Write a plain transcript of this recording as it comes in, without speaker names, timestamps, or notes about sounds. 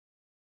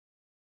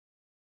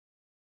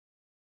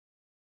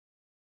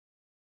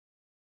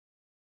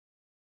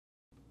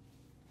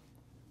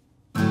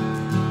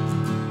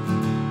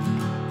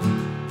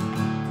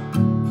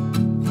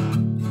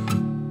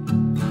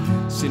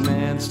seen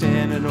man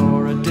standing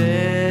or a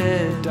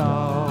dead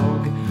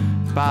dog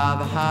by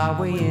the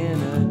highway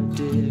in a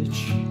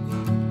ditch.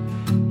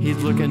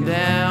 He's looking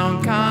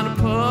down, kind of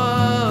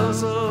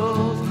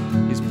puzzled.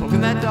 He's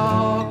poking that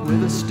dog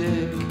with a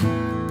stick.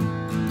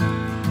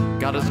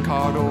 Got his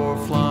car door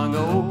flung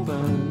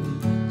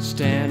open,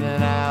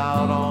 standing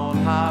out on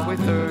Highway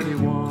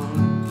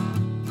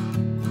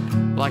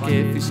 31. Like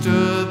if he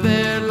stood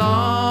there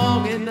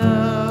long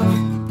enough,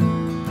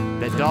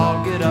 that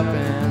dog get up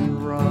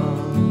and run.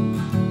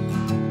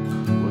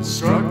 What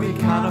struck me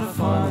kind of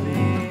funny,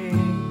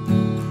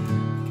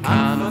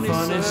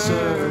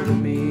 sir, to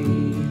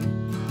me.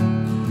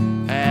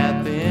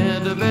 At the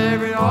end of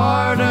every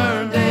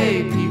hard-earned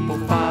day, people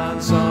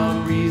find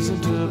some reason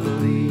to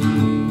believe.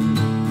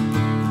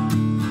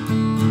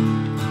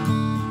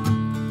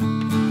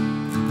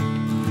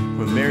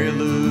 When Mary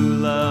Lou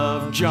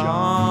loved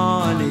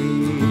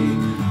Johnny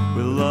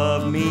with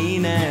love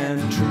mean and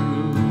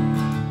true,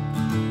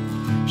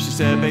 she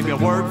said, baby, I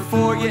work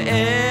for you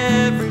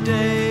every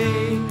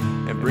day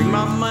and bring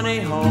my money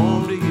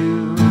home to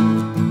you.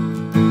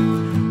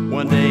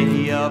 One day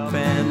he up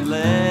and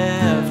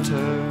left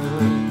her,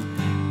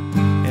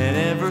 and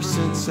ever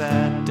since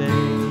that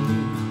day,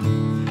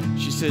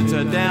 she sits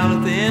down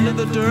at the end of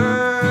the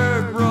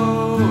dirt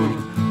road,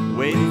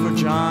 waiting for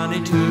Johnny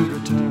to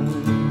return.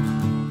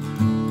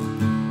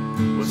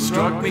 What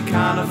struck me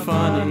kind of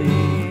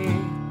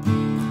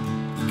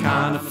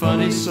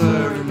funny,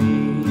 sir, to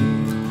me.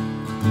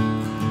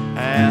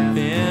 At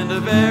the end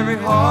of every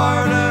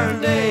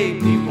hard-earned day,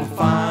 people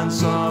find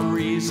some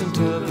reason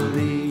to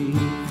believe.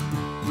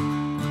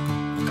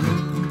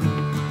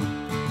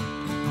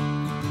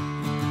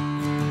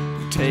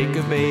 Take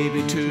a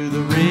baby to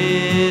the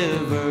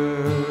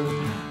river,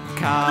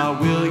 Kyle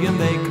William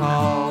they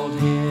called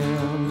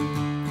him.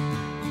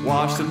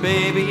 Watch the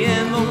baby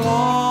in the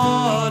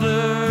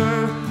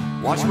water,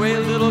 watch away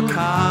little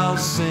Kyle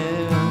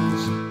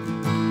sins.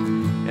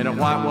 In a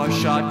whitewash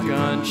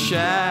shotgun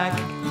shack,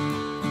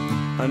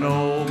 an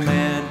old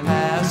man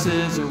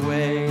passes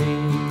away.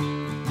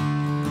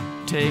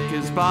 Take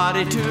his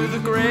body to the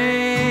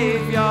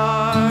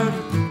graveyard,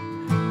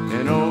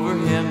 and over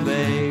him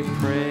they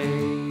pray.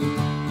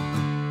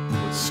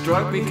 What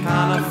struck me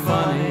kind of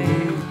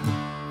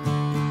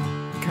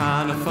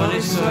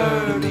funny,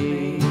 sir, to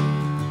me.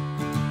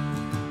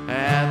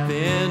 At the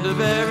end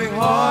of every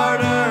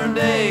hard-earned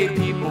day,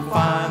 people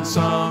find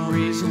some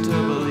reason to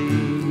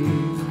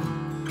believe.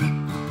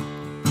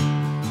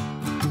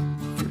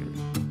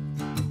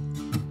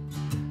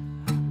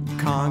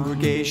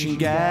 Congregation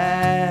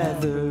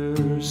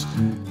gathers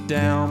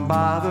down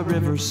by the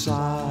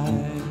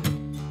riverside.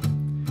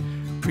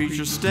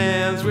 Preacher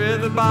stands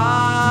with a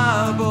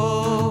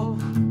Bible,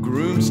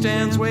 groom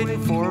stands waiting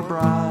for a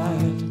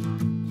bride.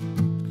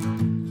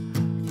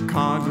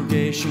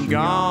 Congregation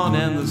gone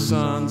and the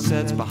sun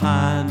sets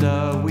behind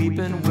a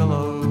weeping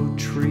willow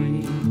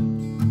tree.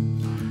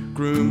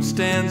 Groom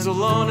stands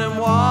alone and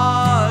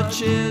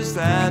watches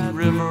that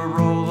river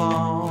roll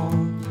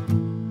on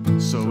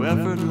so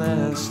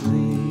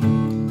effortlessly,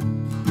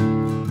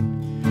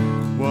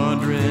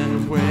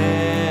 wondering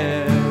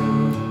where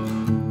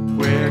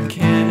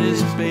can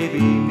his baby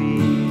be?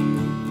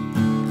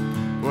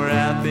 Where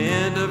at the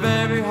end of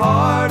every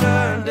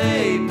hard-earned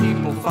day,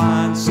 people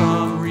find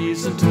some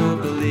reason to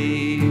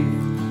believe.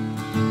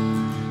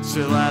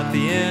 Still at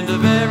the end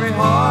of every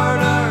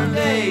hard-earned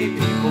day,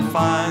 people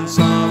find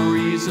some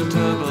reason to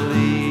believe.